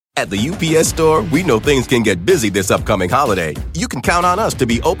At the UPS Store, we know things can get busy this upcoming holiday. You can count on us to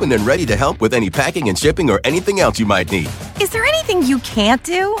be open and ready to help with any packing and shipping or anything else you might need. Is there anything you can't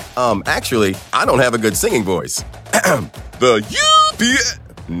do? Actually, I don't have a good singing voice. The UPS...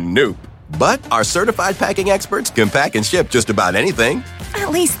 Nope. But our certified packing experts can pack and ship just about anything.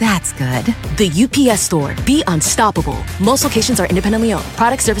 At least that's good. The UPS Store. Be unstoppable. Most locations are independently owned.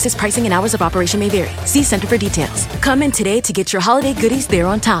 Product, services, pricing, and hours of operation may vary. See Center for details. Come in today to get your holiday goodies there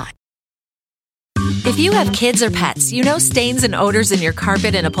on time. If you have kids or pets, you know stains and odors in your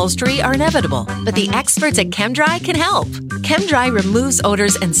carpet and upholstery are inevitable. But the experts at ChemDry can help. ChemDry removes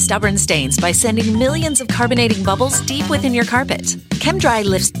odors and stubborn stains by sending millions of carbonating bubbles deep within your carpet. ChemDry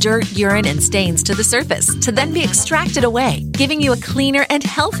lifts dirt, urine, and stains to the surface to then be extracted away, giving you a cleaner and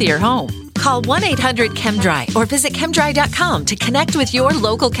healthier home. Call 1-800-ChemDry or visit chemdry.com to connect with your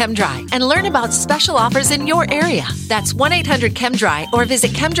local ChemDry and learn about special offers in your area. That's 1-800-ChemDry or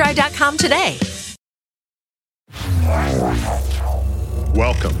visit chemdry.com today.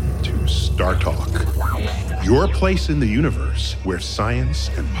 Welcome to Star Talk, your place in the universe where science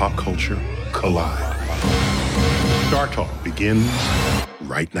and pop culture collide. Star Talk begins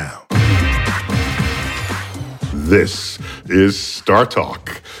right now. This is Star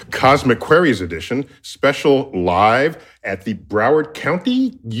Talk, Cosmic Queries Edition, special live at the Broward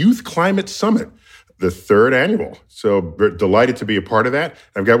County Youth Climate Summit, the third annual. So delighted to be a part of that.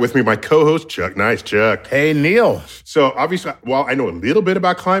 I've got with me my co-host, Chuck. Nice, Chuck. Hey, Neil. So obviously, while I know a little bit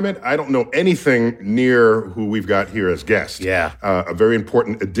about climate, I don't know anything near who we've got here as guests. Yeah. A very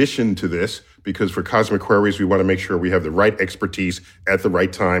important addition to this, because for Cosmic Queries, we want to make sure we have the right expertise at the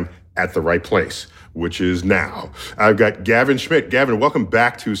right time, at the right place, which is now. I've got Gavin Schmidt. Gavin, welcome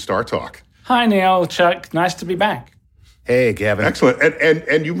back to Star Talk. Hi, Neil, Chuck. Nice to be back. Hey, Gavin. Excellent.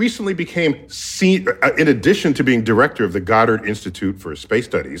 And you recently became, in addition to being director of the Goddard Institute for Space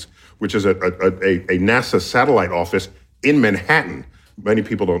Studies, which is a NASA satellite office in Manhattan. Many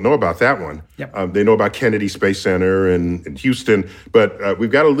people don't know about that one. Yep. They know about Kennedy Space Center in Houston, but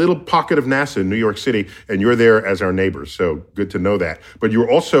we've got a little pocket of NASA in New York City, and you're there as our neighbors, so good to know that. But you were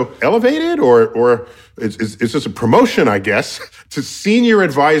also elevated, or is this a promotion, I guess, to Senior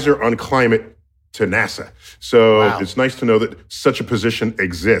Advisor on Climate to NASA. So Wow. It's nice to know that such a position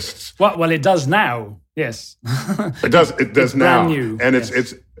exists. Well, it does now. Yes. It does It's now. brand new. And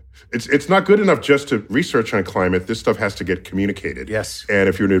Yes. it's not good enough just to research on climate. This stuff has to get communicated. Yes. And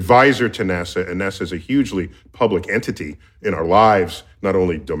if you're an advisor to NASA, and NASA is a hugely public entity in our lives, not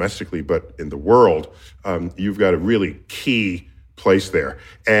only domestically, but in the world, you've got a really key place there.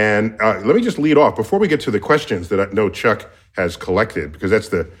 And let me just lead off before we get to the questions that I know Chuck has collected, because that's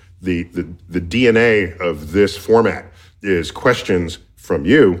the DNA of this format is questions from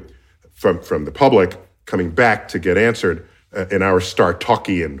you, from the public, coming back to get answered in our Star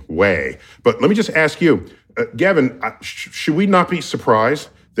Talkian way. But let me just ask you, Gavin, should we not be surprised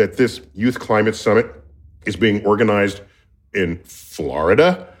that this Youth Climate Summit is being organized in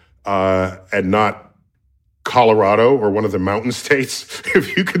Florida and not Colorado or one of the mountain states?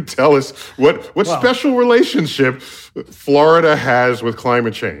 If you could tell us what special relationship Florida has with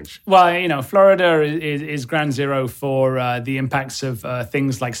climate change. Well, Florida is ground zero for the impacts of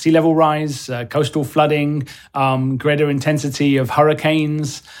things like sea level rise, coastal flooding, greater intensity of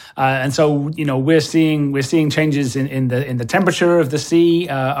hurricanes, and so we're seeing changes in the temperature of the sea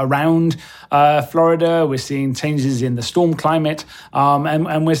around Florida. We're seeing changes in the storm climate,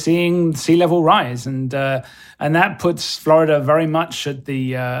 and we're seeing sea level rise, and that puts Florida very much at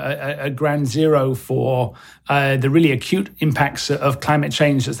the at ground zero for the really acute impacts of climate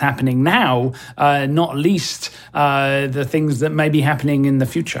change that's happening now, not least the things that may be happening in the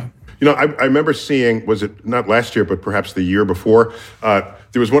future. I remember seeing, was it not last year, but perhaps the year before,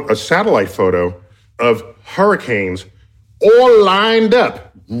 there was a satellite photo of hurricanes all lined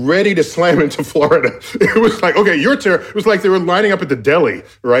up, ready to slam into Florida. It was like, okay, your turn. It was like they were lining up at the deli,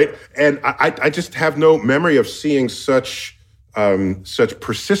 right? And I just have no memory of seeing such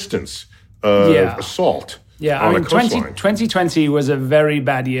persistence of assault. Yeah, I mean, 2020 was a very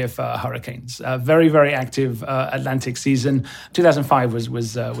bad year for hurricanes. Very, very active Atlantic season. 2005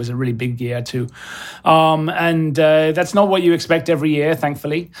 was a really big year too, and that's not what you expect every year,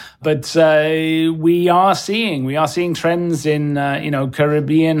 thankfully. But we are seeing trends in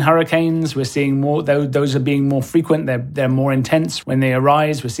Caribbean hurricanes. We're seeing more; those are being more frequent. They're more intense when they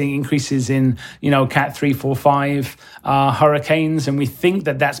arise. We're seeing increases in Cat 3, 4, 5 hurricanes, and we think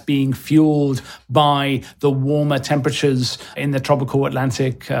that that's being fueled by the warmer temperatures in the tropical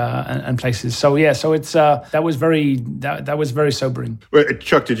Atlantic and places. So it's that was very sobering. Well,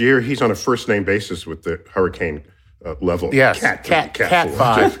 Chuck, did you hear he's on a first name basis with the hurricane level. Yes, Cat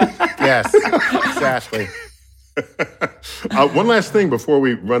 5. Yes, exactly. One last thing before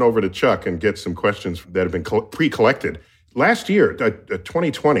we run over to Chuck and get some questions that have been pre-collected. Last year,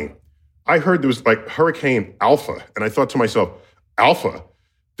 2020, I heard there was like Hurricane Alpha, and I thought to myself, Alpha?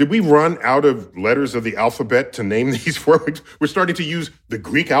 Did we run out of letters of the alphabet to name these for? We're starting to use the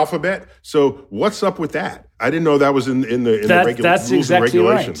Greek alphabet. So what's up with that? I didn't know that was in the rules exactly and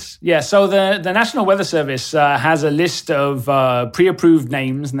regulations. Right. Yeah, so the National Weather Service has a list of pre-approved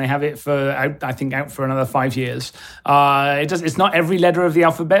names, and they have it out for another 5 years. It's not every letter of the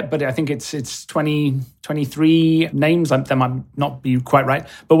alphabet, but I think it's 23 names. That might not be quite right.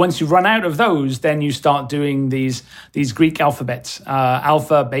 But once you run out of those, then you start doing these Greek alphabets: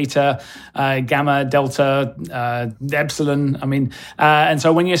 alpha, beta, gamma, delta, epsilon. I mean, and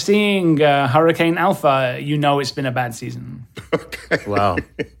so when you're seeing Hurricane Alpha, you know it's been a bad season. Okay. Wow.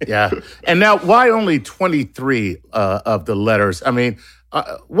 Yeah. And now, why only 23 of the letters? I mean,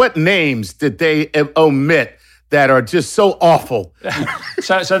 what names did they omit that are just so awful?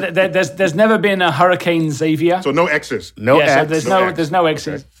 So there's never been a Hurricane Xavier. So no X's. No X. So there's no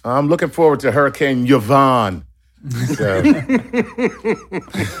X's. Okay. I'm looking forward to Hurricane Yvonne. So.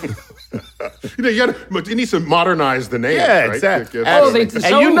 You need to modernize the name. Yeah, right? exactly.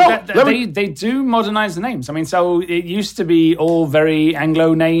 They do modernize the names. I mean, so it used to be all very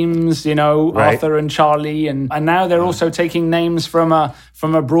Anglo names, right. Arthur and Charlie, and now they're also taking names from a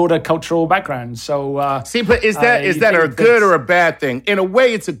broader cultural background. So but is that a good or a bad thing? In a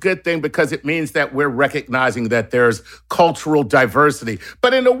way, it's a good thing because it means that we're recognizing that there's cultural diversity.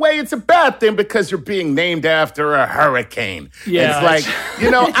 But in a way, it's a bad thing because you're being named after a hurricane. Yeah, it's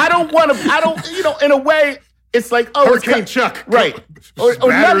in a way, it's like, Hurricane Chuck. Right.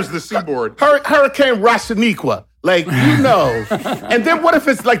 Batters the seaboard. Hurricane Rashaniqua. And then what if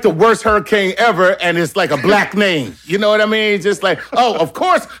it's like the worst hurricane ever and it's like a black name? You know what I mean? Just like, of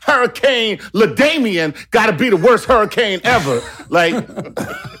course, Hurricane LaDamian got to be the worst hurricane ever.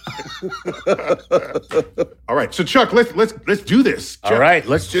 All right. So, Chuck, let's do this. Chuck. All right.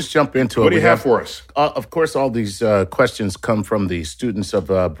 Let's just jump into it. What do you have for us? Of course, all these questions come from the students of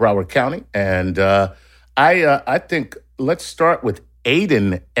Broward County. And I think let's start with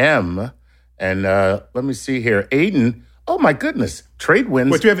Aiden M., and let me see here. Aiden, oh my goodness, Trade Winds.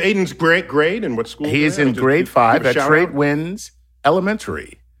 What, do you have Aiden's grade and what school? He is in grade 5 at Trade Winds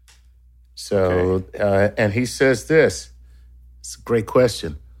Elementary. So, and he says this. It's a great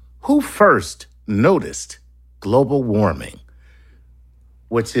question. Who first noticed global warming?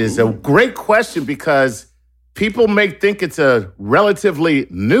 Which is a great question because people may think it's a relatively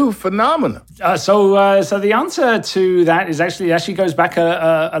new phenomenon. So the answer to that is actually goes back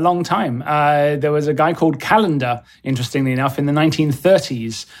a long time. There was a guy called Callender, interestingly enough, in the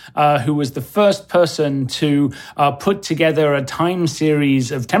 1930s, who was the first person to put together a time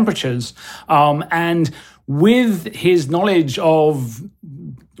series of temperatures. And with his knowledge of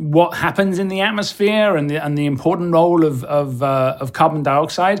what happens in the atmosphere and the important role of carbon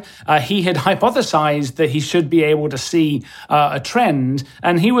dioxide, he had hypothesized that he should be able to see a trend,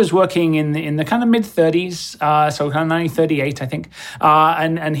 and he was working in the kind of mid 30s, so kind of 1938, I think,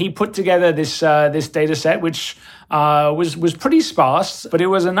 and he put together this data set which was pretty sparse, but it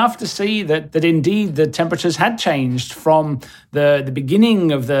was enough to see that indeed the temperatures had changed from the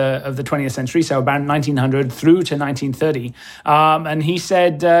beginning of the 20th century, so about 1900 through to 1930. And he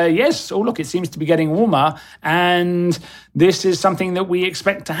said, yes, look, it seems to be getting warmer, and this is something that we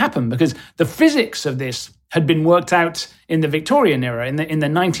expect to happen because the physics of this had been worked out in the Victorian era, in the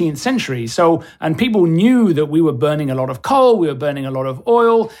 19th century. So, and people knew that we were burning a lot of coal, we were burning a lot of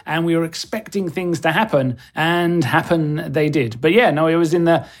oil, and we were expecting things to happen, and happen they did. But yeah, no, it was in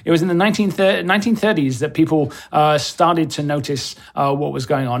the 1930s that people started to notice what was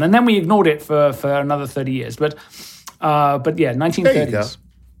going on, and then we ignored it for another 30 years. But yeah, 1930s. There you go.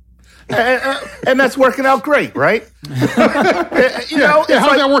 And that's working out great, right? How's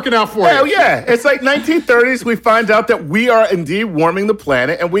that working out for you? Hell yeah. It's like 1930s, we find out that we are indeed warming the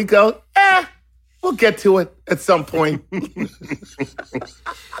planet, and we go, we'll get to it at some point.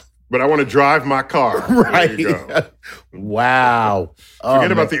 But I want to drive my car. Right. There you go. Wow.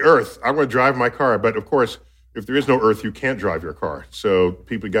 Forget about the Earth. I want to drive my car. But of course, if there is no Earth, you can't drive your car. So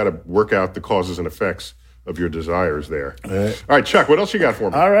people got to work out the causes and effects of your desires there. All right, Chuck, what else you got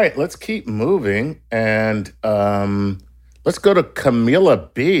for me? All right, let's keep moving. And let's go to Camilla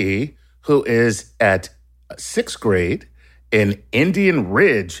B., who is at 6th grade in Indian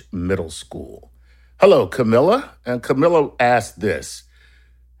Ridge Middle School. Hello, Camilla. And Camilla asked this: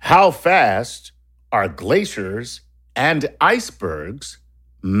 how fast are glaciers and icebergs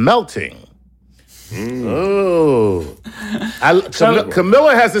melting? Oh.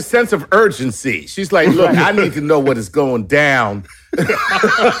 Camilla has a sense of urgency. She's like, look, I need to know what is going down.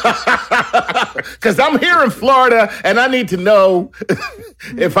 Because I'm here in Florida, and I need to know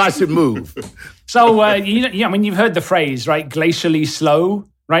if I should move. So, you've heard the phrase, right? Glacially slow,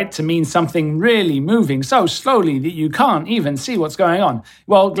 right? To mean something really moving so slowly that you can't even see what's going on.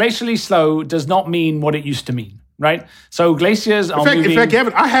 Well, glacially slow does not mean what it used to mean, right? So glaciers are moving. In fact,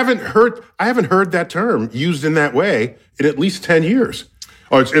 Gavin, I haven't heard that term used in that way in at least 10 years.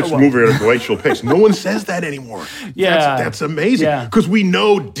 Oh, it's moving at a glacial pace. No one says that anymore. Yeah. That's amazing. Because we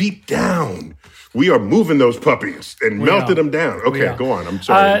know deep down we are moving those puppies and melted them down. Okay, go on. I'm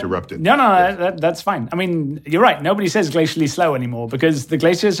sorry I interrupted. No, that's fine. I mean, you're right. Nobody says glacially slow anymore because the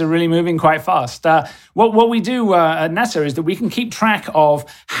glaciers are really moving quite fast. What we do at NASA is that we can keep track of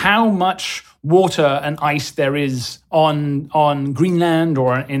how much water and ice there is on Greenland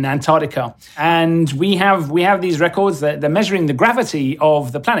or in Antarctica, and we have these records that they're measuring the gravity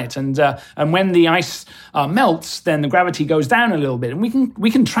of the planet, and when the ice melts, then the gravity goes down a little bit, and we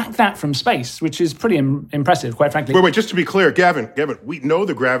can track that from space, which is pretty impressive, quite frankly. Wait, just to be clear, Gavin, we know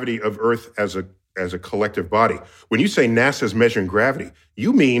the gravity of Earth as a collective body. When you say NASA's measuring gravity,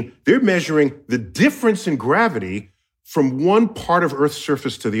 you mean they're measuring the difference in gravity from one part of Earth's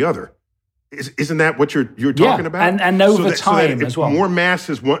surface to the other. Isn't that what you're talking about? And over time as well. If more mass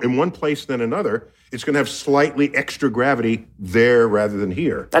is in one place than another, it's going to have slightly extra gravity there rather than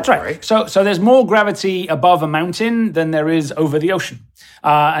here. That's right. So there's more gravity above a mountain than there is over the ocean.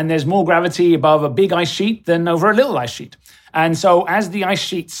 And there's more gravity above a big ice sheet than over a little ice sheet. And so as the ice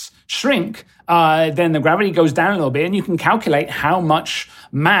sheets shrink, then the gravity goes down a little bit, and you can calculate how much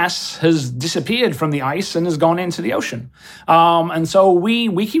mass has disappeared from the ice and has gone into the ocean. And so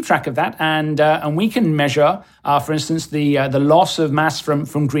we keep track of that, and we can measure, for instance, the loss of mass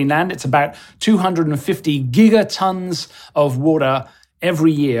from Greenland. It's about 250 gigatons of water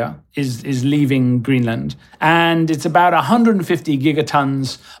every year is leaving Greenland. And it's about 150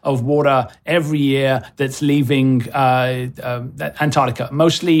 gigatons of water every year that's leaving Antarctica,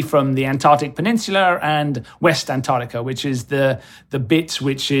 mostly from the Antarctic Peninsula and West Antarctica, which is the bit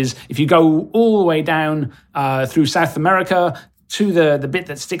which is, if you go all the way down through South America to the bit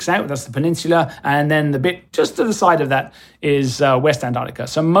that sticks out, that's the peninsula, and then the bit just to the side of that is West Antarctica.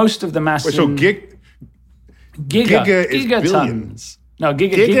 So most of the mass... giga is gigatons. No,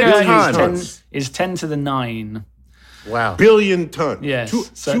 giga is 10 to the 9. Wow. Billion tons. Yes.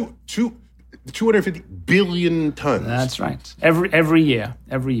 250 billion tons. That's right. Every year.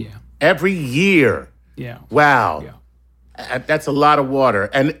 Every year. Yeah. Wow. Yeah. That's a lot of water.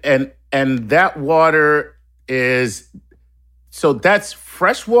 And that water is... So that's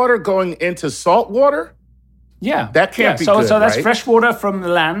fresh water going into salt water? Yeah. That can't be good, So that's right? fresh water from the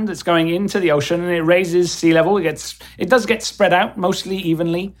land. It's going into the ocean, and it raises sea level. It does get spread out mostly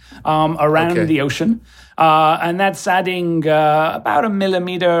evenly around the ocean. And that's adding about 1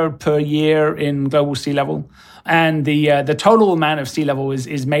 millimeter per year in global sea level. And the total amount of sea level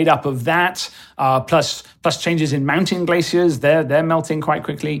is made up of that, plus changes in mountain glaciers. They're melting quite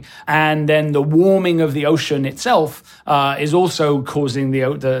quickly. And then the warming of the ocean itself is also causing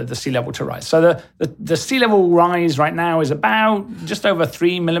the sea level to rise. So the sea level rise right now is about just over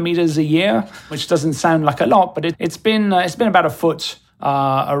 3 millimeters a year, which doesn't sound like a lot, but it's been about a foot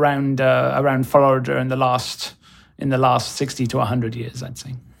around Florida in the last 60 to 100 years, I'd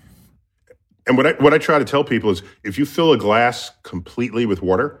say. And what I try to tell people is, if you fill a glass completely with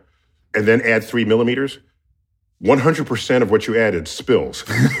water and then add 3 millimeters, 100% of what you added spills.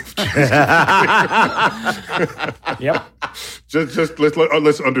 Yep. Just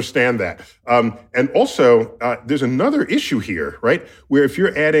let's understand that. And also, there's another issue here, right? Where if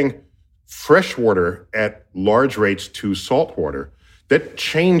you're adding fresh water at large rates to salt water, that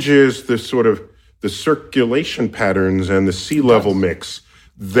changes the circulation patterns and the sea level mix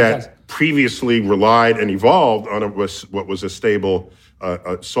that previously relied and evolved on what was a stable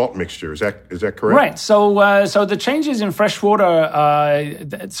salt mixture. Is that correct? Right. So the changes in freshwater.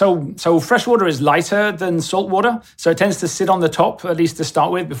 So freshwater is lighter than salt water. So it tends to sit on the top, at least to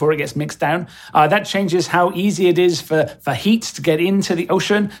start with, before it gets mixed down. That changes how easy it is for heat to get into the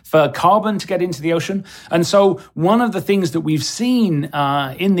ocean, for carbon to get into the ocean. And so one of the things that we've seen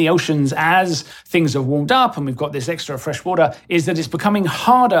in the oceans as things have warmed up and we've got this extra fresh water is that it's becoming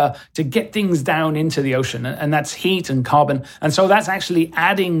harder to get things down into the ocean, and that's heat and carbon. And so that's actually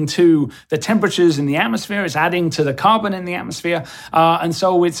adding to the temperatures in the atmosphere. It's adding to the carbon in the atmosphere. And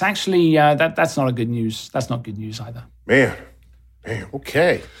so it's actually, that's not good news. That's not good news either. Man.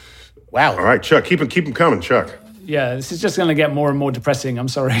 Okay. Wow. All right, Chuck, keep them coming, Chuck. this is just going to get more and more depressing. I'm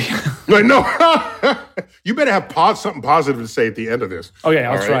sorry. No. You better have something positive to say at the end of this. Okay,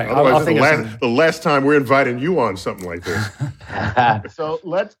 I'll try. Otherwise, the last time we're inviting you on something like this. So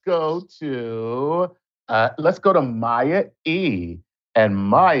let's go to Maya E. And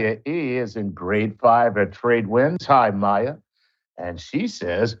Maya E is in grade 5 at Trade Winds. Hi, Maya. And she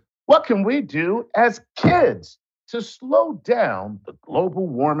says, what can we do as kids to slow down the global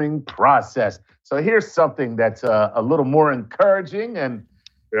warming process? So here's something that's a little more encouraging and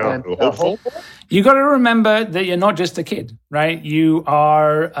hopeful. You got to remember that you're not just a kid, right? You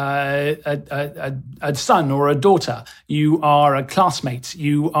are a son or a daughter. You are a classmate.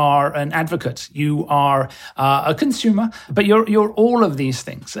 You are an advocate. You are a consumer. But you're all of these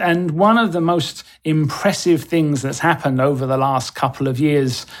things. And one of the most impressive things that's happened over the last couple of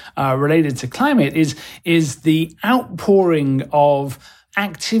years related to climate is the outpouring of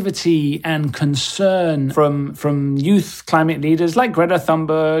activity and concern from youth climate leaders like Greta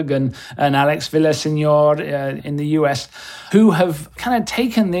Thunberg and Alex Villaseñor in the US, who have kind of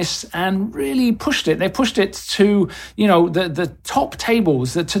taken this and really pushed it. They pushed it to, the top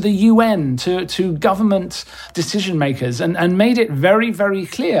tables, to the UN, to government decision makers, and made it very, very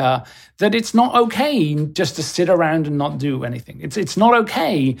clear that it's not okay just to sit around and not do anything. It's not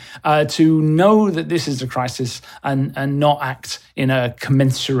okay to know that this is a crisis and not act in a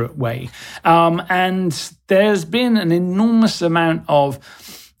commensurate way. And there's been an enormous amount of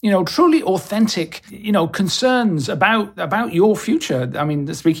truly authentic, concerns about your future. I mean,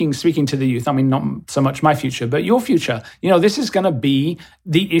 speaking to the youth, I mean, not so much my future, but your future. This is going to be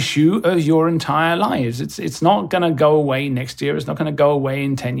the issue of your entire lives. It's not going to go away next year. It's not going to go away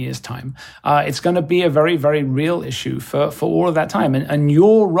in 10 years' time. It's going to be a very, very real issue for all of that time. And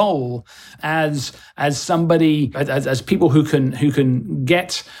your role as somebody, as people who can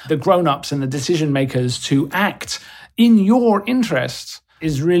get the grown-ups and the decision makers to act in your interests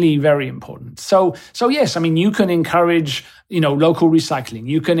is really very important. So yes, I mean, you can encourage, local recycling.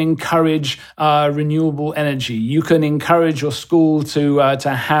 You can encourage renewable energy. You can encourage your school to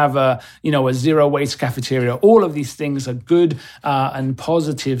have a zero waste cafeteria. All of these things are good and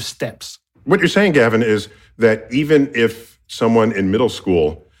positive steps. What you're saying, Gavin, is that even if someone in middle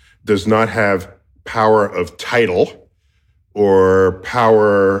school does not have power of title or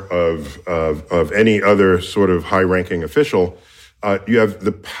power of any other sort of high-ranking official, you have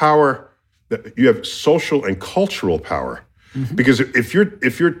the power, you have social and cultural power. Mm-hmm. Because if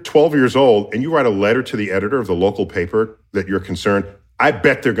you're 12 years old and you write a letter to the editor of the local paper that you're concerned, I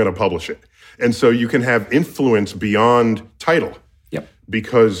bet they're going to publish it. And so you can have influence beyond title. Yep.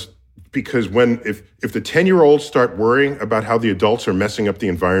 Because if the 10-year-olds start worrying about how the adults are messing up the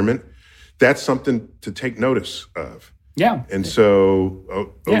environment, that's something to take notice of. Yeah. And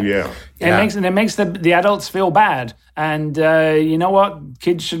so, yeah. And it makes the adults feel bad. And you know what?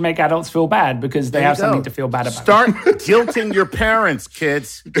 Kids should make adults feel bad because they have something to feel bad about. Start guilting your parents,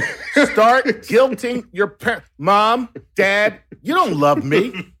 kids. Start guilting your parents. Mom, Dad, you don't love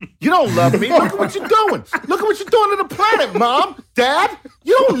me. You don't love me. Look at what you're doing. Look at what you're doing to the planet, Mom, Dad.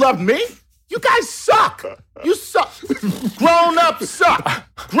 You don't love me. You guys suck. You suck. Grown-ups suck.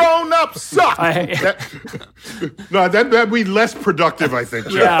 Grown-ups suck. That'd be less productive, I think,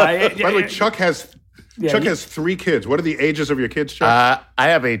 Chuck. By the way, Chuck has 3 kids. What are the ages of your kids, Chuck? I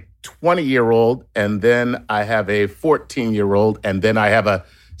have a 20-year-old, and then I have a 14-year-old, and then I have a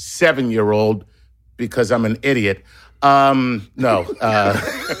 7-year-old because I'm an idiot. No, I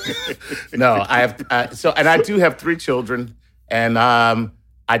have. And I do have 3 children, and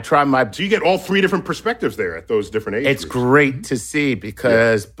I try my... So you get all 3 different perspectives there at those different ages. It's great to see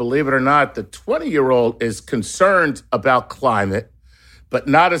because, believe it or not, the 20-year-old is concerned about climate, but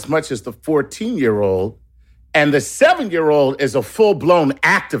not as much as the 14-year-old. And the 7-year-old is a full-blown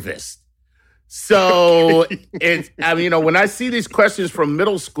activist. So, when I see these questions from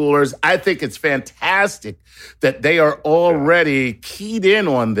middle schoolers, I think it's fantastic that they are already keyed in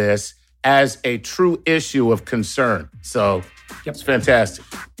on this as a true issue of concern. So... Yep. It's fantastic.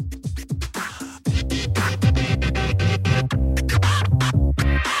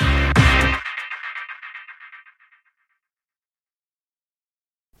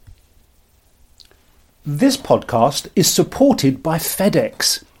 This podcast is supported by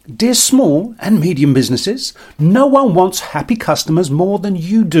FedEx. Dear small and medium businesses, no one wants happy customers more than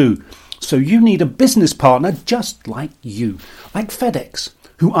you do. So you need a business partner just like you, like FedEx,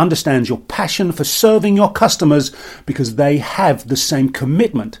 who understands your passion for serving your customers because they have the same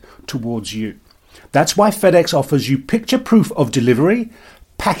commitment towards you. That's why FedEx offers you picture proof of delivery,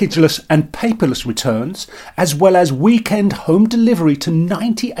 packageless and paperless returns, as well as weekend home delivery to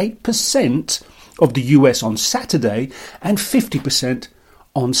 98% of the US on Saturday and 50%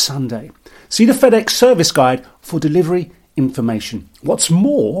 on Sunday. See the FedEx service guide for delivery information. What's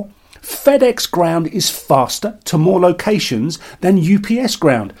more, FedEx Ground is faster to more locations than UPS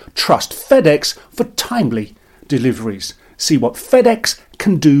Ground. Trust FedEx for timely deliveries. See what FedEx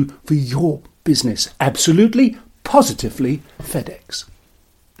can do for your business. Absolutely, positively FedEx.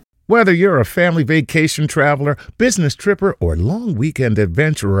 Whether you're a family vacation traveler, business tripper, or long weekend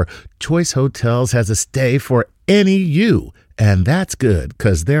adventurer, Choice Hotels has a stay for any you. And that's good,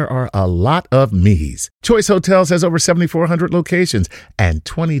 because there are a lot of me's. Choice Hotels has over 7,400 locations and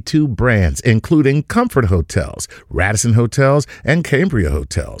 22 brands, including Comfort Hotels, Radisson Hotels, and Cambria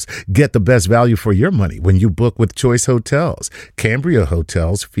Hotels. Get the best value for your money when you book with Choice Hotels. Cambria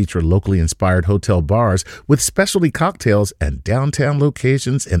Hotels feature locally inspired hotel bars with specialty cocktails and downtown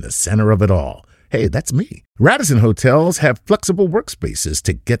locations in the center of it all. Hey, that's me. Radisson Hotels have flexible workspaces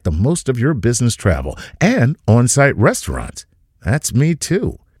to get the most of your business travel and on-site restaurants. That's me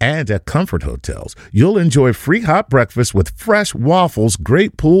too. And at Comfort Hotels, you'll enjoy free hot breakfast with fresh waffles,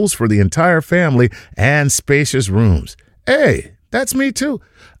 great pools for the entire family, and spacious rooms. Hey, that's me too.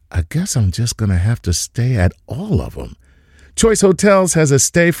 I guess I'm just going to have to stay at all of them. Choice Hotels has a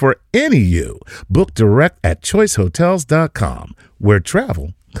stay for any you. Book direct at choicehotels.com, where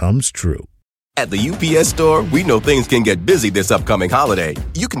travel comes true. At the UPS Store, we know things can get busy this upcoming holiday.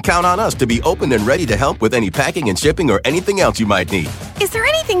 You can count on us to be open and ready to help with any packing and shipping or anything else you might need. Is there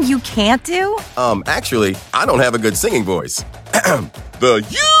anything you can't do? Actually, I don't have a good singing voice. The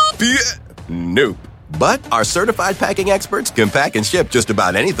UPS... Nope. But our certified packing experts can pack and ship just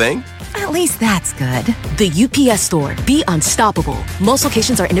about anything. At least that's good. The UPS Store. Be unstoppable. Most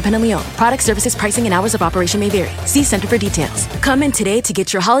locations are independently owned. Product, services, pricing, and hours of operation may vary. See Center for details. Come in today to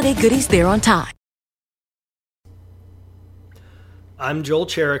get your holiday goodies there on time. I'm Joel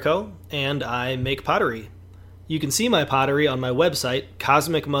Cherico, and I make pottery. You can see my pottery on my website,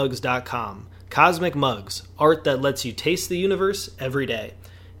 cosmicmugs.com. Cosmic Mugs, art that lets you taste the universe every day.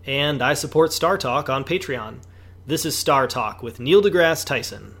 And I support Star Talk on Patreon. This is Star Talk with Neil deGrasse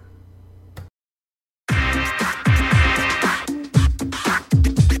Tyson.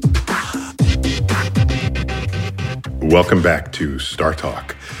 Welcome back to Star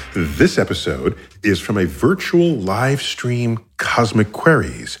Talk. This episode is from a virtual live stream Cosmic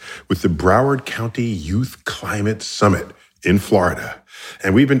Queries with the Broward County Youth Climate Summit in Florida.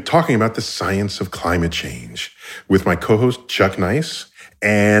 And we've been talking about the science of climate change with my co-host Chuck Nice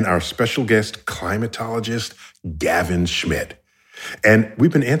and our special guest climatologist Gavin Schmidt. And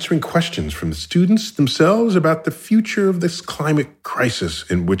we've been answering questions from the students themselves about the future of this climate crisis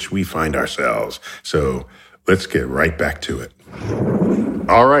in which we find ourselves. So let's get right back to it.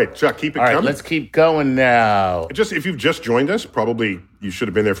 All right, Chuck, keep it coming. All right, let's keep going now. Just if you've just joined us, probably you should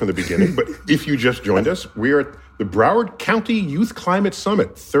have been there from the beginning, but if you just joined us, we are at the Broward County Youth Climate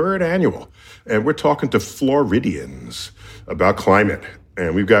Summit, 3rd annual, and we're talking to Floridians about climate.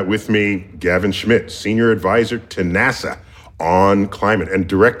 And we've got with me Gavin Schmidt, Senior Advisor to NASA on climate and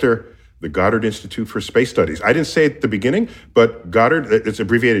Director, the Goddard Institute for Space Studies. I didn't say it at the beginning, but Goddard, it's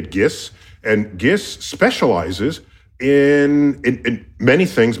abbreviated GISS, and GISS specializes in many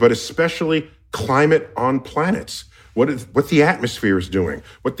things, but especially climate on planets. What the atmosphere is doing,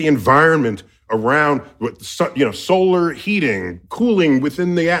 what the environment around, solar heating, cooling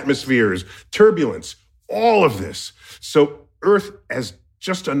within the atmospheres, turbulence, all of this. So Earth as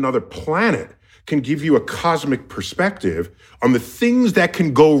just another planet can give you a cosmic perspective on the things that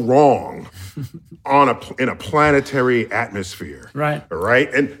can go wrong in a planetary atmosphere. Right. All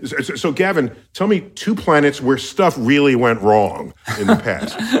right. And so Gavin, tell me 2 planets where stuff really went wrong in the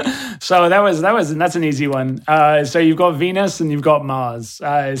past. So that's an easy one. So you've got Venus and you've got Mars.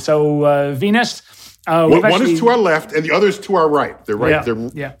 Venus. One is to our left and the other is to our right. They're right.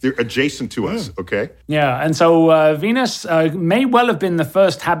 Yeah. They're adjacent to us. Okay. Yeah. And so Venus may well have been the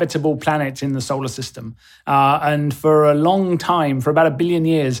first habitable planet in the solar system. And for a long time, for about 1 billion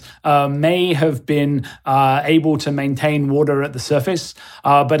years, may have been able to maintain water at the surface.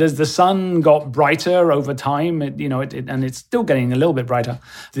 But as the sun got brighter over time, and it's still getting a little bit brighter,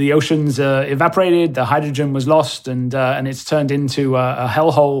 the oceans evaporated, the hydrogen was lost, and it's turned into a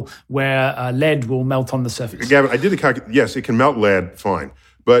hellhole where lead will melt on the surface. Gavin, I did the calculation. Yes, it can melt lead, fine.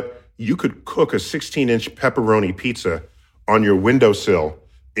 But you could cook a 16-inch pepperoni pizza on your windowsill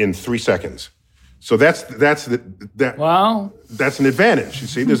in 3 seconds. So that's an advantage. You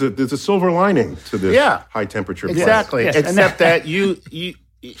see, there's a silver lining to this high temperature. Exactly. Yes. Except that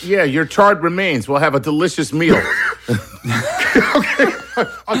your charred remains will have a delicious meal. Okay.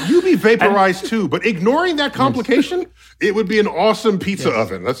 You be vaporized too, but ignoring that complication, it would be an awesome pizza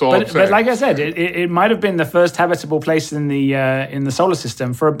oven. That's all I'm saying. But like I said, it might have been the first habitable place in the solar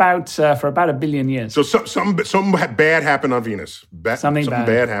system for about 1 billion years. So something bad happened on Venus. Something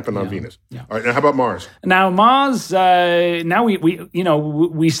bad happened on Venus. Yeah. All right. Now, how about Mars? Now Mars. Now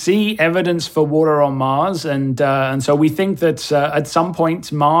we see evidence for water on Mars, and so we think that at some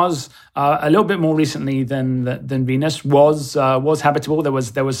point Mars, a little bit more recently than Venus, was habitable. There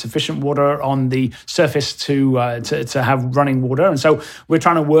was sufficient water on the surface to have running water, and so we're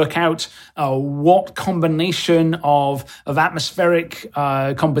trying to work out what combination of atmospheric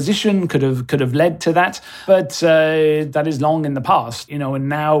composition could have led to that. But that is long in the past, and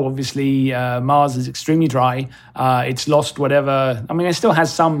now obviously Mars is extremely dry. It's lost whatever. I mean, it still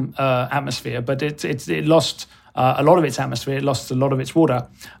has some atmosphere, but it lost a lot of its atmosphere. It lost a lot of its water,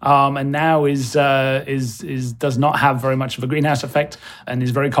 and now is does not have very much of a greenhouse effect, and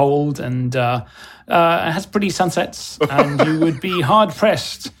is very cold, and it has pretty sunsets. And you would be hard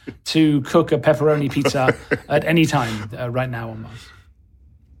pressed to cook a pepperoni pizza at any time right now on Mars.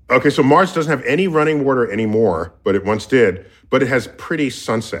 Okay, so Mars doesn't have any running water anymore, but it once did. But it has pretty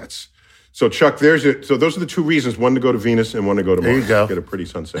sunsets. So, Chuck, so those are the two reasons: one to go to Venus and one to go to Mars. There you go. Get a pretty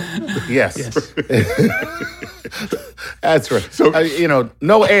sunset. Yes. That's right. So,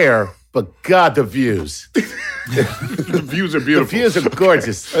 no air, but God, the views. The views are beautiful. The views are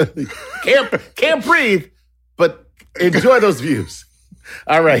gorgeous. Can't breathe, but enjoy those views.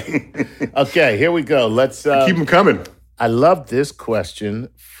 All right. Okay, here we go. Let's keep them coming. I love this question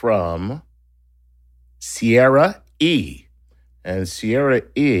from Sierra E. And Sierra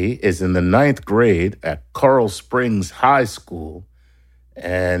E. is in the 9th grade at Coral Springs High School.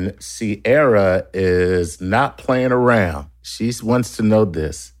 And Sierra is not playing around. She wants to know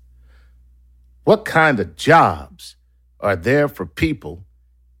this. What kind of jobs are there for people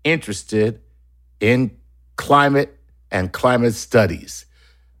interested in climate and climate studies?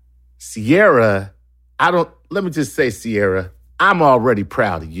 Sierra, let me just say, Sierra, I'm already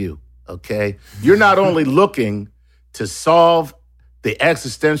proud of you, okay? You're not only looking to solve the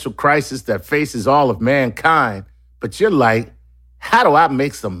existential crisis that faces all of mankind, but you're like, how do I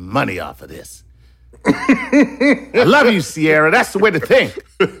make some money off of this? I love you, Sierra. That's the way to think.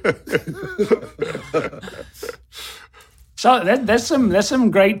 So there's some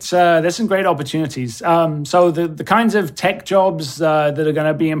great opportunities. So the kinds of tech jobs that are going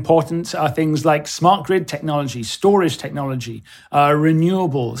to be important are things like smart grid technology, storage technology,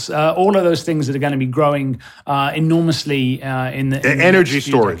 renewables, all of those things that are going to be growing enormously in the energy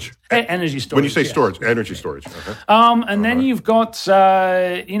storage. Energy storage. When you say storage, energy storage. Okay. And then you've got,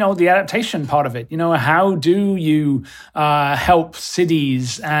 the adaptation part of it. How do you help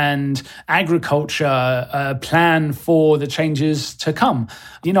cities and agriculture plan for the changes to come?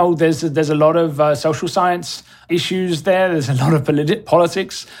 There's a lot of social science issues there. There's a lot of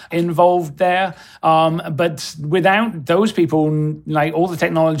politics involved there. But without those people, like all the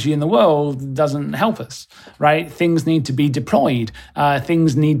technology in the world doesn't help us, right? Things need to be deployed.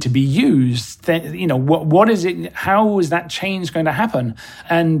 Things need to be used. What is it? How is that change going to happen?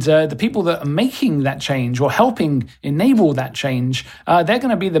 And the people that are making that change or helping enable that change, they're going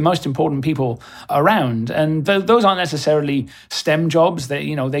to be the most important people around. And those aren't necessarily STEM jobs.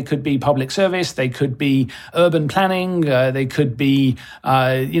 They could be public service. They could be urban planning. They could be,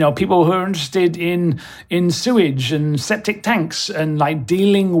 people who are interested in sewage and septic tanks and like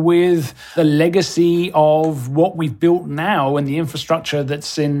dealing with the legacy of what we've built now and the infrastructure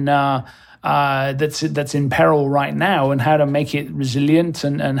that's in peril right now, and how to make it resilient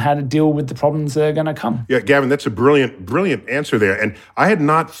and how to deal with the problems that are going to come. Yeah, Gavin, that's a brilliant answer there. And I had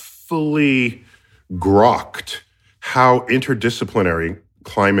not fully grokked how interdisciplinary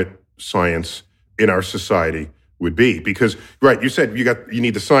climate science in our society would be. Because, right, you said you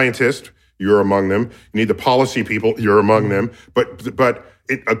need the scientist, you're among them. You need the policy people, you're among them. But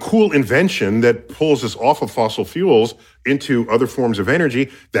a cool invention that pulls us off of fossil fuels into other forms of energy,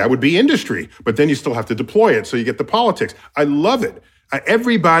 that would be industry. But then you still have to deploy it, so you get the politics. I love it.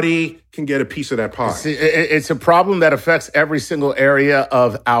 Everybody can get a piece of that pie. It's a problem that affects every single area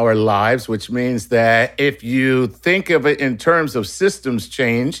of our lives, which means that if you think of it in terms of systems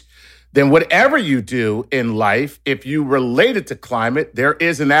change, then whatever you do in life, if you relate it to climate, there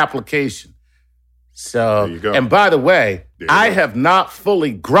is an application. So, there you go. And by the way, I have not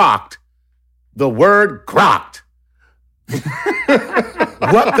fully grokked the word grokked.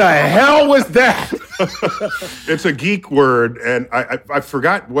 What the hell was that? It's a geek word, and I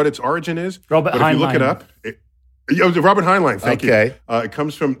forgot what its origin is. Robert but Heinlein. If you look it up, Robert Heinlein, thank you. Okay. It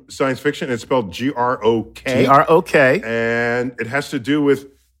comes from science fiction. It's spelled G-R-O-K. G-R-O-K. And it has to do with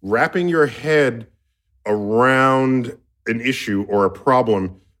wrapping your head around an issue or a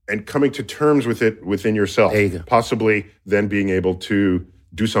problem and coming to terms with it within yourself. There you go. Possibly then being able to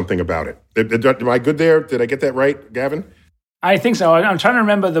do something about it. Am I good there? Did I get that right, Gavin? I think so. I'm trying to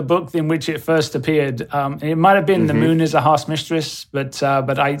remember the book in which it first appeared. It might have been "The Moon is a Harsh Mistress," but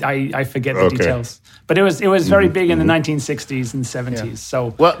I forget the details. But it was very big in the 1960s and 70s. Yeah.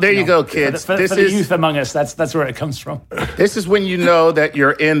 So there you go, kids. For the youth among us, that's where it comes from. This is when you know that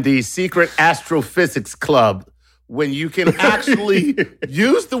you're in the secret astrophysics club, when you can actually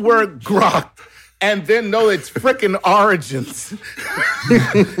use the word grok and then know its frickin' origins.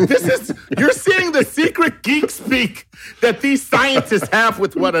 You're seeing the secret geek speak that these scientists have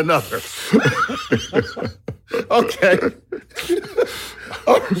with one another. Okay.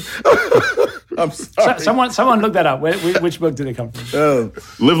 I'm sorry. Someone look that up. Which book did it come from?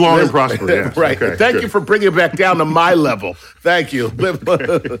 Live long and prosper. Yeah. Right. Okay, Thank you for bringing it back down to my level. Thank you.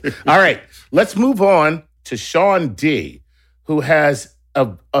 All right. Let's move on to Sean D., who has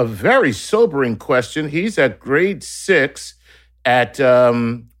a very sobering question. He's at grade 6 at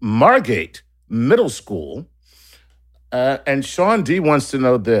Margate Middle School. And Sean D. wants to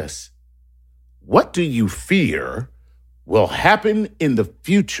know this. What do you fear will happen in the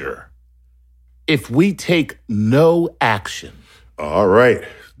future if we take no action? All right.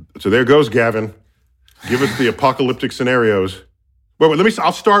 So there goes Gavin. Give us the apocalyptic scenarios. Wait,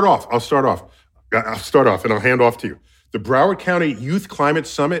 I'll start off and I'll hand off to you. The Broward County Youth Climate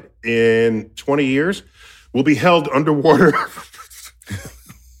Summit in 20 years will be held underwater.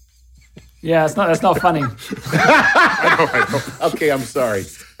 Yeah, that's not funny. I know. Okay, I'm sorry.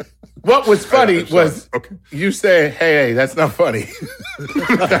 What was funny was you say, hey, that's not funny.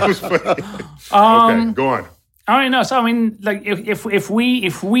 That was funny. Okay, go on. All right, no. So I mean, like, if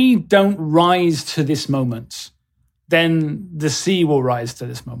we don't rise to this moment, then the sea will rise to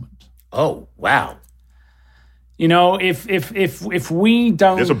this moment. Oh, wow. You know, if we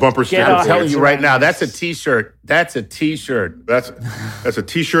don't, there's a bumper sticker. I'm telling you right now, that's a T-shirt. That's a T-shirt. That's a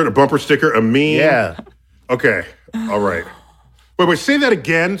T-shirt, a bumper sticker, a meme. Yeah. Okay. All right. Wait. Say that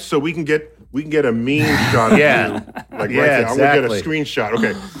again, so we can get a meme shot. Yeah. Right there. I'm gonna get a screenshot.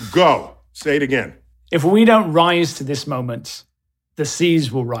 Okay. Go. Say it again. If we don't rise to this moment, the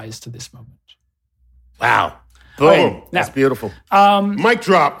seas will rise to this moment. Wow. Boom. That's beautiful. Mic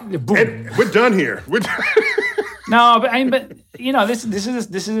drop. We're done here. No, but you know, this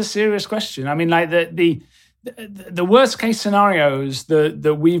is a serious question. I mean, like the worst case scenarios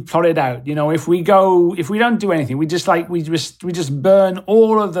that we've plotted out. You know, if we don't do anything, we just burn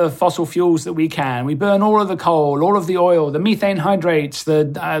all of the fossil fuels that we can. We burn all of the coal, all of the oil, the methane hydrates,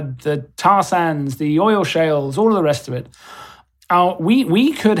 the tar sands, the oil shales, all of the rest of it.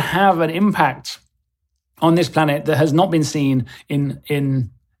 We could have an impact on this planet that has not been seen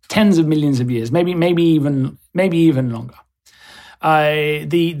in tens of millions of years, maybe even longer.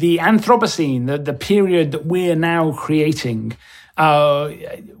 The Anthropocene, the period that we're now creating,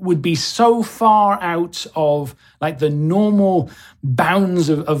 would be so far out of like the normal bounds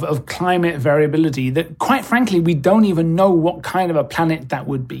of climate variability that, quite frankly, we don't even know what kind of a planet that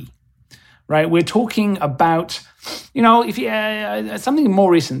would be. Right? We're talking about, you know, if something more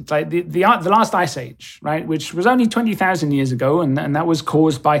recent, like the last ice age, right, which was only 20,000 years ago, and that was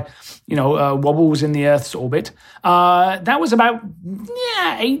caused by, you know, wobbles in the Earth's orbit. That was about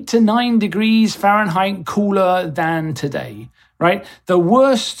 8 to 9 degrees Fahrenheit cooler than today. Right? The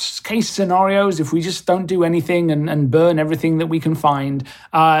worst case scenarios, if we just don't do anything and burn everything that we can find,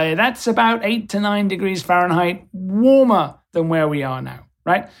 that's about 8 to 9 degrees Fahrenheit warmer than where we are now.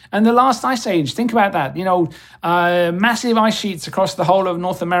 Right? And the last ice age, think about that. You know, massive ice sheets across the whole of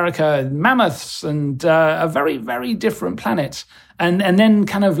North America, mammoths, and a very, very different planet. And then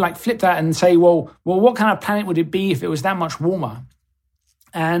kind of like flip that and say, well, what kind of planet would it be if it was that much warmer?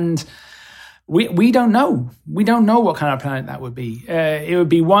 And we don't know. We don't know what kind of planet that would be. It would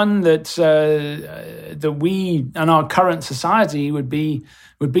be one that we and our current society would be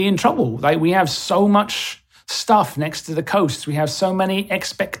in trouble. Like, we have so much stuff next to the coast. We have so many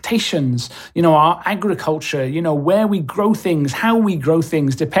expectations. You know, our agriculture, you know, where we grow things, how we grow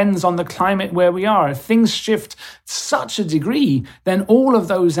things depends on the climate where we are. If things shift such a degree, then all of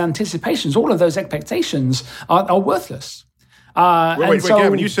those anticipations, all of those expectations are worthless. Wait,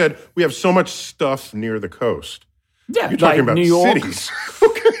 Gavin, you said we have so much stuff near the coast. Yeah, you're talking about New York. Cities.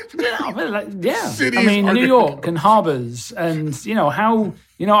 Yeah. Cities I mean, New York and harbors, and you know how,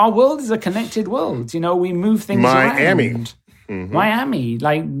 you know, our world is a connected world. You know, we move things Miami. around. Miami,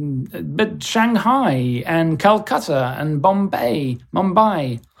 but Shanghai and Calcutta and Mumbai,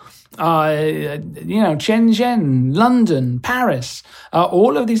 Shenzhen, London, Paris.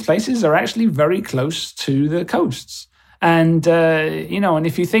 All of these places are actually very close to the coasts. And, and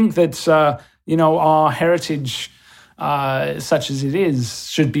if you think that, our heritage, such as it is,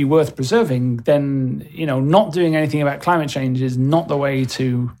 should be worth preserving, then, not doing anything about climate change is not the way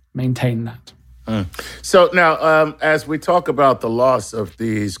to maintain that. So now, as we talk about the loss of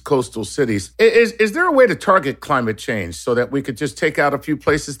these coastal cities, is there a way to target climate change so that we could just take out a few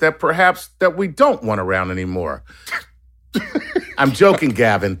places that we don't want around anymore? I'm joking,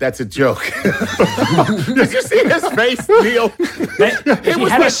 Gavin. That's a joke. Did you see his face, Neil? If he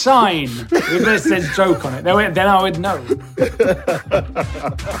had a sign that says joke on it, then I would know.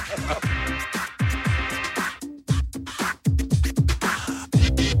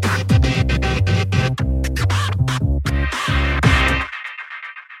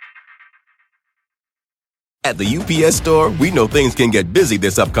 At the UPS Store, we know things can get busy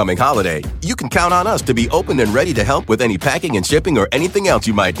this upcoming holiday. You can count on us to be open and ready to help with any packing and shipping or anything else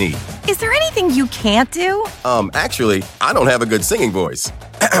you might need. Is there anything you can't do? Actually, I don't have a good singing voice.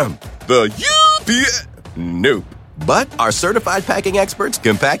 The UPS... Nope. But our certified packing experts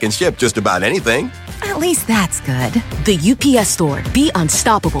can pack and ship just about anything. At least that's good. The UPS Store. Be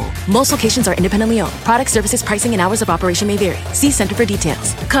unstoppable. Most locations are independently owned. Product, services, pricing, and hours of operation may vary. See Center for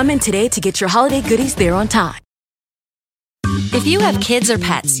details. Come in today to get your holiday goodies there on time. If you have kids or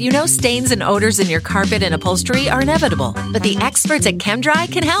pets, you know stains and odors in your carpet and upholstery are inevitable. But the experts at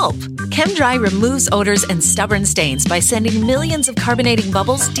ChemDry can help. ChemDry removes odors and stubborn stains by sending millions of carbonating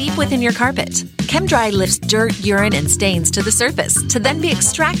bubbles deep within your carpet. ChemDry lifts dirt, urine, and stains to the surface to then be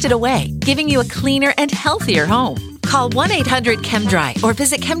extracted away, giving you a cleaner and healthier home. Call 1-800-ChemDry or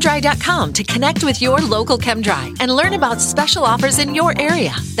visit chemdry.com to connect with your local ChemDry and learn about special offers in your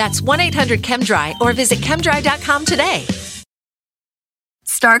area. That's 1-800-ChemDry or visit chemdry.com today.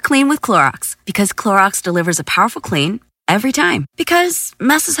 Start clean with Clorox, because Clorox delivers a powerful clean every time. Because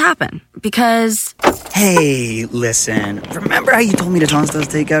messes happen. Because... Hey, listen. Remember how you told me to toss those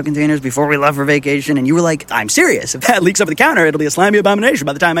takeout containers before we left for vacation? And you were like, I'm serious. If that leaks over the counter, it'll be a slimy abomination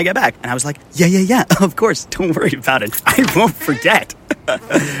by the time I get back. And I was like, yeah, of course. Don't worry about it. I won't forget.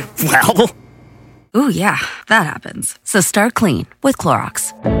 Well... Ooh, yeah, that happens. So start clean with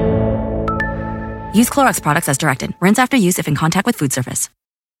Clorox. Use Clorox products as directed. Rinse after use if in contact with food surface.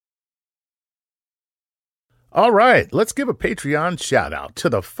 All right, let's give a Patreon shout-out to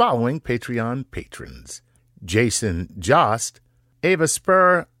the following Patreon patrons: Jason Jost, Ava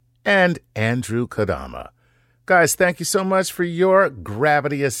Spur, and Andrew Kadama. Guys, thank you so much for your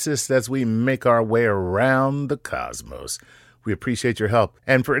gravity assist as we make our way around the cosmos. We appreciate your help.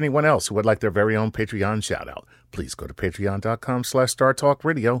 And for anyone else who would like their very own Patreon shout-out, please go to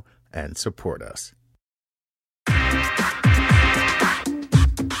patreon.com/StarTalkRadio and support us.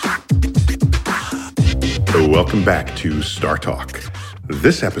 Welcome back to Star Talk.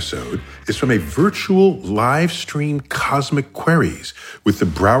 This episode is from a virtual live stream Cosmic Queries with the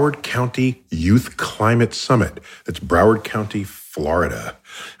Broward County Youth Climate Summit. That's Broward County, Florida.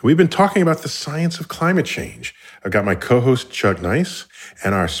 We've been talking about the science of climate change. I've got my co-host Chuck Nice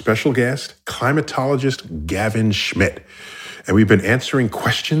and our special guest, climatologist Gavin Schmidt. And we've been answering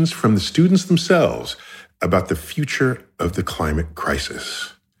questions from the students themselves about the future of the climate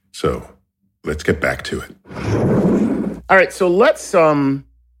crisis. So let's get back to it. All right, so let's go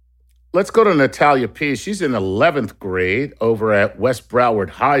to Natalia P. She's in 11th grade over at West Broward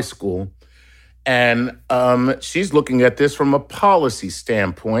High School, and she's looking at this from a policy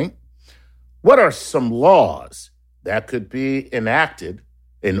standpoint. What are some laws that could be enacted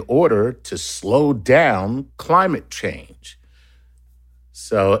in order to slow down climate change?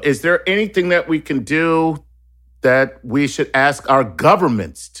 So is there anything that we can do that we should ask our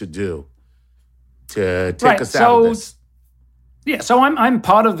governments to do to take us out of this? Yeah, so I'm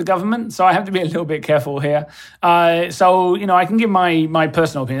part of the government, so I have to be a little bit careful here. I can give my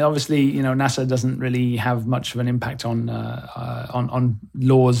personal opinion. Obviously, NASA doesn't really have much of an impact on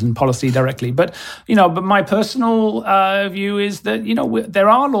laws and policy directly. But my personal view is that there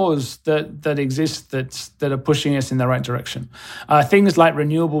are laws that exist that are pushing us in the right direction. Things like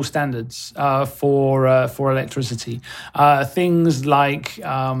renewable standards for electricity. Things like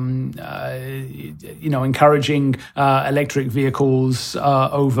encouraging electric vehicles vehicles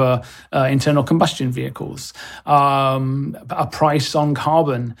over internal combustion vehicles. A price on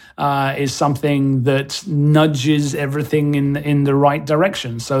carbon is something that nudges everything in the right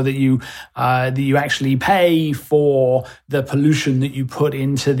direction, so that you actually pay for the pollution that you put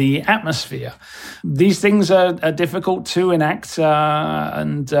into the atmosphere. These things are difficult to enact,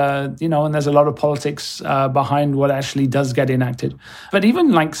 and there's a lot of politics behind what actually does get enacted. But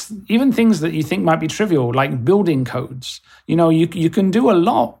even things that you think might be trivial, like building codes, you can do a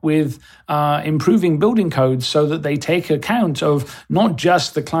lot with improving building codes so that they take account of not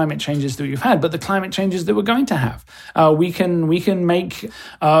just the climate changes that we've had, but the climate changes that we're going to have. We can make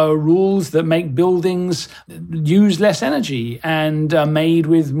rules that make buildings use less energy and made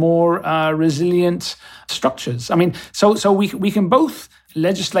with more resilient structures. I mean, so we can both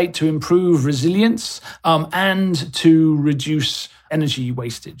legislate to improve resilience and to reduce energy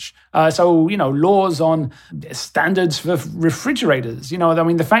wastage. Laws on standards for refrigerators.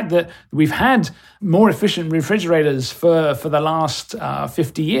 The fact that we've had more efficient refrigerators for the last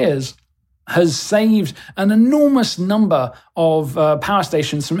 50 years has saved an enormous number of power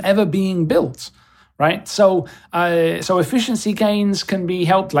stations from ever being built. Right, so efficiency gains can be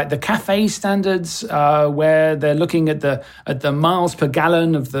helped, like the CAFE standards, where they're looking at the miles per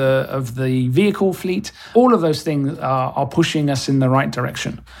gallon of the vehicle fleet. All of those things are pushing us in the right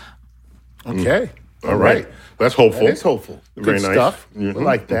direction. Okay, all right, that's hopeful. That is hopeful. Very Good nice stuff. Mm-hmm. We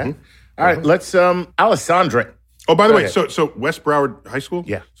like that. All right, let's Alessandra. Oh, by the way, so West Broward High School.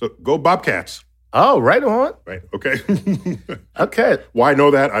 Yeah. So go Bobcats. Oh, right on. Right. Okay. Okay. Why know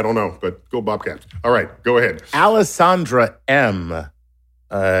that? I don't know, but go Bobcats. All right. Go ahead. Alessandra M.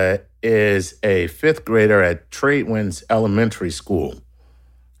 Is a fifth grader at Tradewinds Elementary School.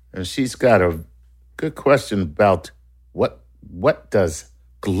 And she's got a good question about what does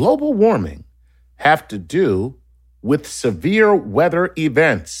global warming have to do with severe weather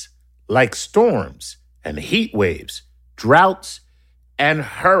events like storms and heat waves, droughts, and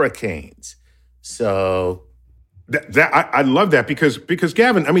hurricanes. So I love that because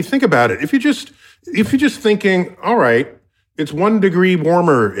Gavin, I mean, think about it. If you're just thinking, all right, it's 1 degree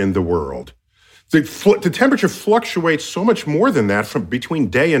warmer in the world. The temperature fluctuates so much more than that from between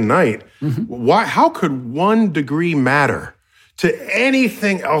day and night. Mm-hmm. How could 1 degree matter to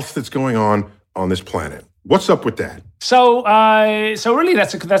anything else that's going on this planet? What's up with that? So really,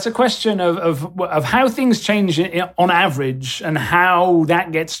 that's a question of how things change on average, and how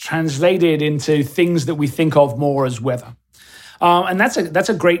that gets translated into things that we think of more as weather. And that's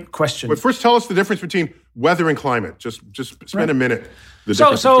a great question. But first, tell us the difference between weather and climate. Just spend a minute. The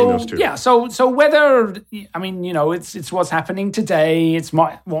difference between those two. Yeah. So weather, I mean, it's what's happening today. It's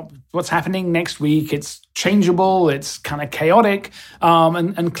what's happening next week. It's changeable. It's kind of chaotic.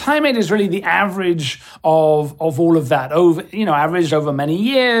 And climate is really the average of all of that, averaged over many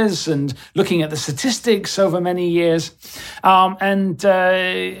years, and looking at the statistics over many years.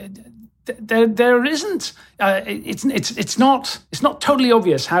 There isn't. It's not totally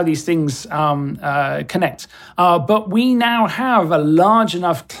obvious how these things connect. But we now have a large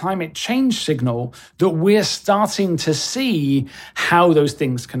enough climate change signal that we're starting to see how those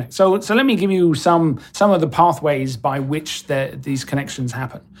things connect. So let me give you some of the pathways by which these connections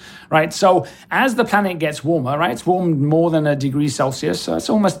happen. Right. So as the planet gets warmer, right, it's warmed more than 1 degree Celsius. So it's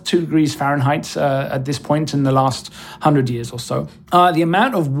almost 2 degrees Fahrenheit at this point in the last 100 years or so. The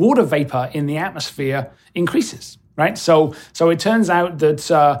amount of water vapor in the atmosphere increases, right? So it turns out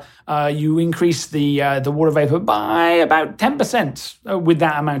that you increase the water vapor by about 10% with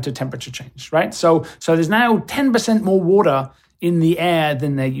that amount of temperature change, right? So there's now 10% more water in the air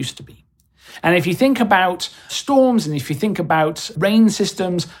than there used to be. And if you think about storms and if you think about rain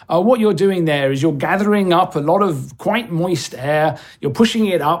systems, what you're doing there is you're gathering up a lot of quite moist air, you're pushing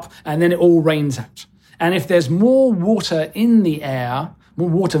it up, and then it all rains out. And if there's more water in the air, more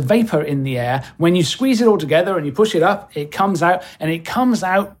water vapor in the air, when you squeeze it all together and you push it up, it comes out, and it comes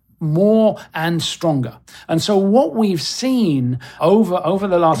out more and stronger. And so what we've seen over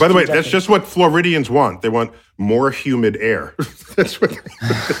the last By the way, decades, that's just what Floridians want. They want more humid air. That's what.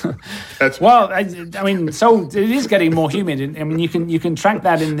 Well, I mean, so it is getting more humid. I mean, you can track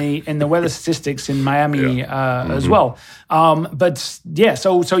that in the weather statistics in Miami as well. But yeah,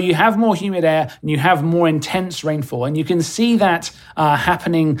 so you have more humid air and you have more intense rainfall, and you can see that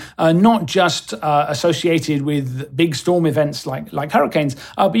happening not just associated with big storm events like hurricanes,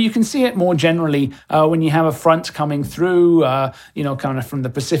 but you you can see it more generally when you have a front coming through, kind of from the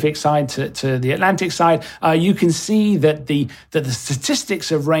Pacific side to the Atlantic side. You can see that the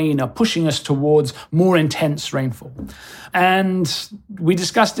statistics of rain are pushing us towards more intense rainfall. And we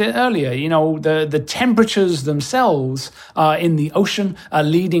discussed it earlier, the temperatures themselves in the ocean are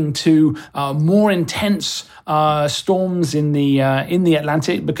leading to more intense storms in the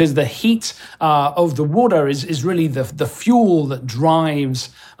Atlantic, because the heat of the water is really the fuel that drives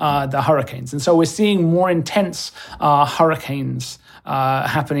the hurricanes. And so we're seeing more intense hurricanes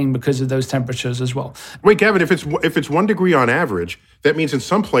happening because of those temperatures as well. Wait, Gavin, if it's 1 degree on average, that means in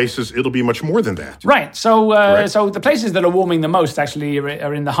some places it'll be much more than that. Right. So the places that are warming the most actually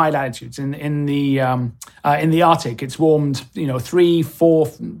are in the high latitudes. In the Arctic, it's warmed 3,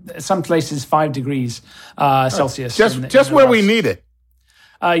 4, some places 5 degrees Celsius. Just where we need it.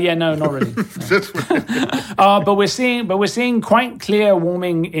 No, not really. No. But we're seeing quite clear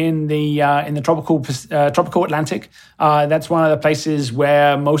warming in the tropical Atlantic. That's one of the places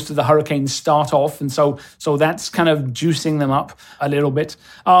where most of the hurricanes start off, and so that's kind of juicing them up a little bit.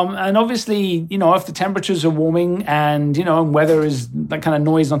 And obviously, if the temperatures are warming and and weather is that kind of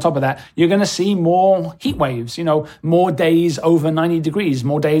noise on top of that, you're going to see more heat waves. More days over 90 degrees,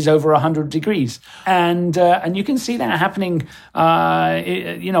 more days over 100 degrees, and you can see that happening.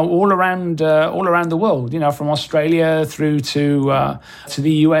 All around the world, from Australia through to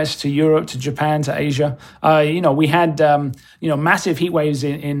the US, to Europe, to Japan, to Asia. We had massive heat waves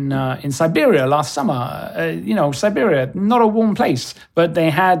in Siberia last summer. Siberia, not a warm place, but they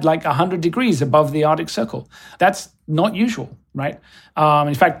had like 100 degrees above the Arctic Circle. That's not usual, right?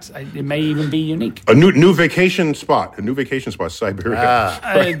 In fact, it may even be unique. A new vacation spot,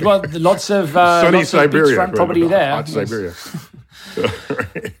 Siberia. Well, lots of sunny Siberia, beachfront property there. Hot Siberia.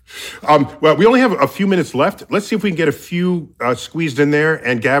 Well, we only have a few minutes left. Let's see if we can get a few squeezed in there.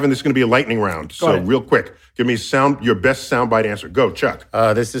 And Gavin, this is going to be a lightning round. So real quick, give me your best soundbite answer. Go, Chuck.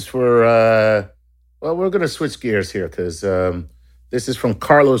 This is for, we're going to switch gears here because this is from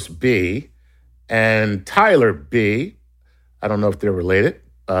Carlos B. and Tyler B. I don't know if they're related.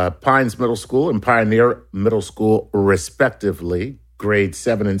 Pines Middle School and Pioneer Middle School, respectively, grade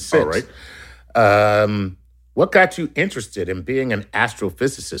 7 and 6. All right. What got you interested in being an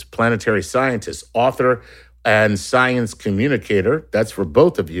astrophysicist, planetary scientist, author, and science communicator? That's for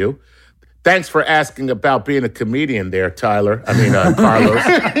both of you. Thanks for asking about being a comedian there, Tyler. Carlos.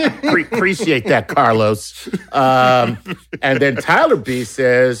 Appreciate that, Carlos. And then Tyler B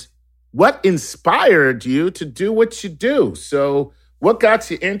says, what inspired you to do what you do? So what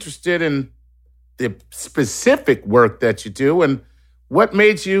got you interested in the specific work that you do, and what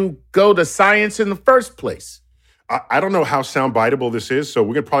made you go to science in the first place? I don't know how soundbiteable this is, so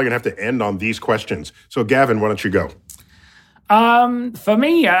we're probably going to have to end on these questions. So, Gavin, why don't you go? For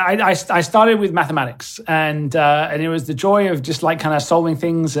me, I started with mathematics, and it was the joy of just like kind of solving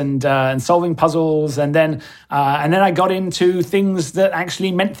things and solving puzzles, and then I got into things that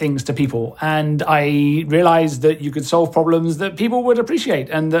actually meant things to people, and I realized that you could solve problems that people would appreciate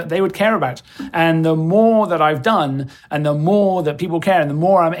and that they would care about. And the more that I've done, and the more that people care, and the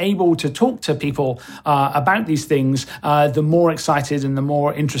more I'm able to talk to people about these things, the more excited and the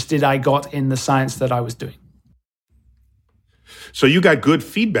more interested I got in the science that I was doing. So you got good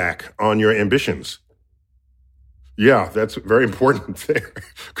feedback on your ambitions. Yeah, that's very important there.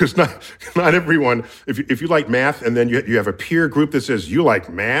 Because not everyone, if you like math and then you have a peer group that says, you like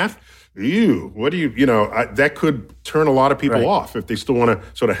math? What do you that could turn a lot of people off if they still want to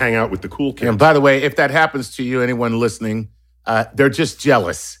sort of hang out with the cool kids. And by the way, if that happens to you, anyone listening, they're just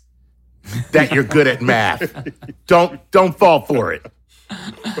jealous that you're good at math. Don't fall for it.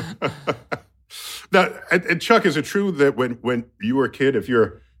 Now, and Chuck, is it true that when you were a kid, if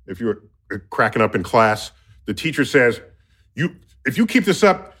you were cracking up in class, the teacher says, if you keep this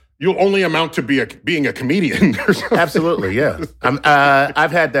up, you'll only amount to being a comedian or something? Absolutely, yeah.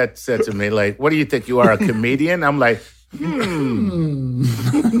 I've had that said to me, like, what do you think, you are a comedian? I'm like,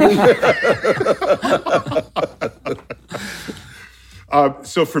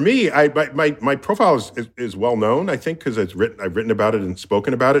 So for me, my profile is well known, I think, because I've written about it and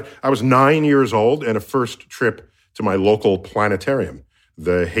spoken about it. I was 9 years old and a first trip to my local planetarium,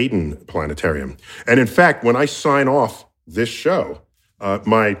 the Hayden Planetarium. And in fact, when I sign off this show,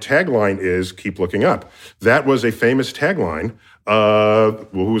 my tagline is "Keep Looking Up." That was a famous tagline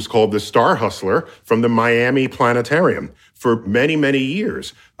who was called the Star Hustler from the Miami Planetarium for many, many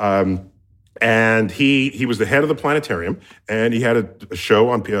years. And he was the head of the planetarium, and he had a show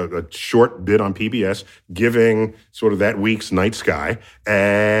on a short bit on PBS, giving sort of that week's night sky.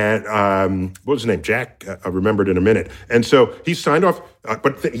 And what was his name? Jack. I remembered in a minute. And so he signed off,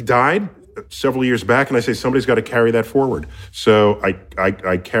 but he died several years back. And I say somebody's got to carry that forward. So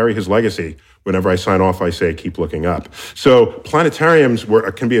I carry his legacy. Whenever I sign off, I say keep looking up. So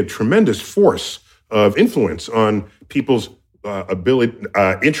planetariums can be a tremendous force of influence on people's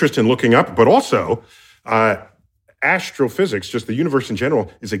interest in looking up, but also astrophysics, just the universe in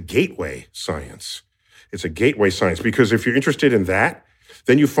general, is a gateway science. It's a gateway science because if you're interested in that,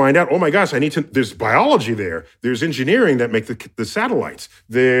 then you find out, oh my gosh, there's biology there. There's engineering that make the satellites.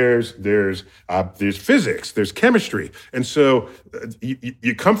 There's physics. There's chemistry. And so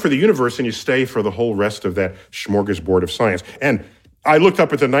you come for the universe and you stay for the whole rest of that smorgasbord of science. And I looked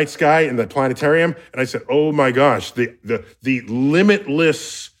up at the night sky in the planetarium and I said, oh my gosh, the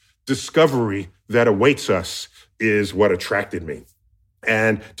limitless discovery that awaits us is what attracted me.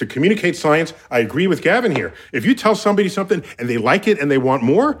 And to communicate science, I agree with Gavin here. If you tell somebody something and they like it and they want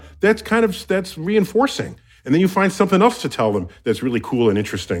more, that's reinforcing. And then you find something else to tell them that's really cool and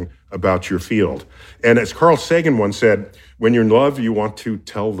interesting about your field. And as Carl Sagan once said, when you're in love, you want to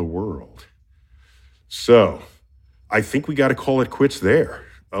tell the world. So I think we got to call it quits there.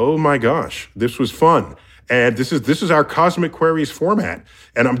 Oh my gosh, this was fun. And this is our Cosmic Queries format.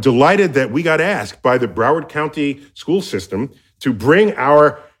 And I'm delighted that we got asked by the Broward County school system to bring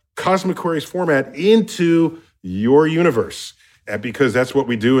our Cosmic Queries format into your universe. Because that's what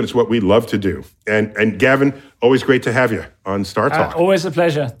we do and it's what we love to do. And Gavin, always great to have you on Star Talk. Always a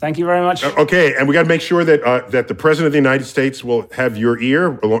pleasure. Thank you very much. Okay, and we got to make sure that the President of the United States will have your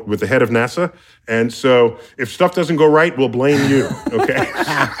ear along with the head of NASA. And so if stuff doesn't go right, we'll blame you, okay?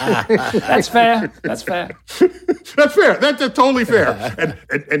 That's fair. That's fair. That's fair. That's totally fair.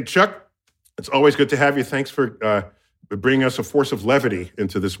 And Chuck, it's always good to have you. Thanks for bringing us a force of levity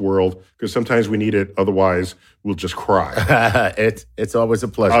into this world, because sometimes we need it. Otherwise, we'll just cry. It's always a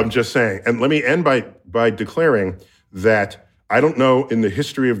pleasure. I'm just saying. And let me end by declaring that I don't know in the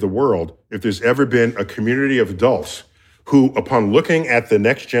history of the world if there's ever been a community of adults who, upon looking at the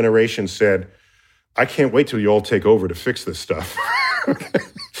next generation, said, I can't wait till you all take over to fix this stuff.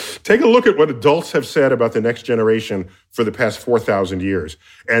 Take a look at what adults have said about the next generation for the past 4,000 years.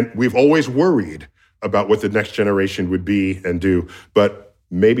 And we've always worried about what the next generation would be and do. But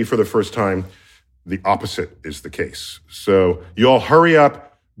maybe for the first time, the opposite is the case. So you all hurry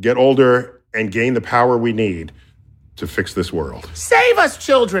up, get older, and gain the power we need to fix this world. Save us,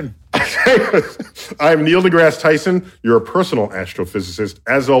 children! I'm Neil deGrasse Tyson, your personal astrophysicist,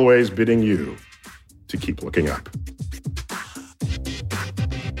 as always, bidding you to keep looking up.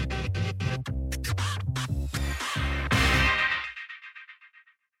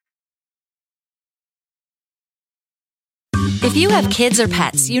 If you have kids or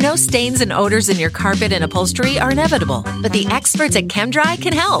pets, you know stains and odors in your carpet and upholstery are inevitable, but the experts at ChemDry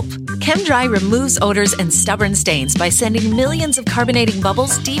can help. ChemDry removes odors and stubborn stains by sending millions of carbonating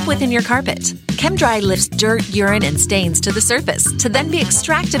bubbles deep within your carpet. ChemDry lifts dirt, urine, and stains to the surface to then be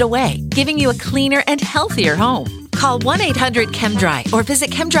extracted away, giving you a cleaner and healthier home. Call 1-800-ChemDry or visit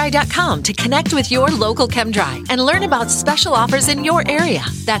chemdry.com to connect with your local ChemDry and learn about special offers in your area.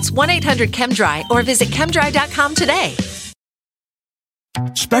 That's 1-800-ChemDry or visit chemdry.com today.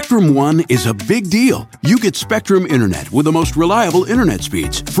 Spectrum One is a big deal. You get Spectrum Internet with the most reliable internet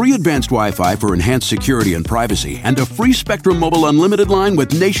speeds, free advanced Wi-Fi for enhanced security and privacy, and a free Spectrum Mobile Unlimited line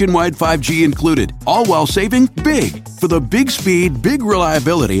with nationwide 5G included, all while saving big. For the big speed, big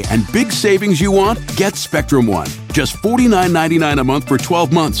reliability, and big savings you want, get Spectrum One. Just $49.99 a month for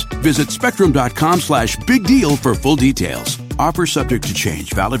 12 months. Visit spectrum.com/big deal for full details. Offer subject to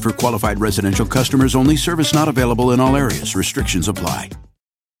change. Valid for qualified residential customers only. Service not available in all areas. Restrictions apply.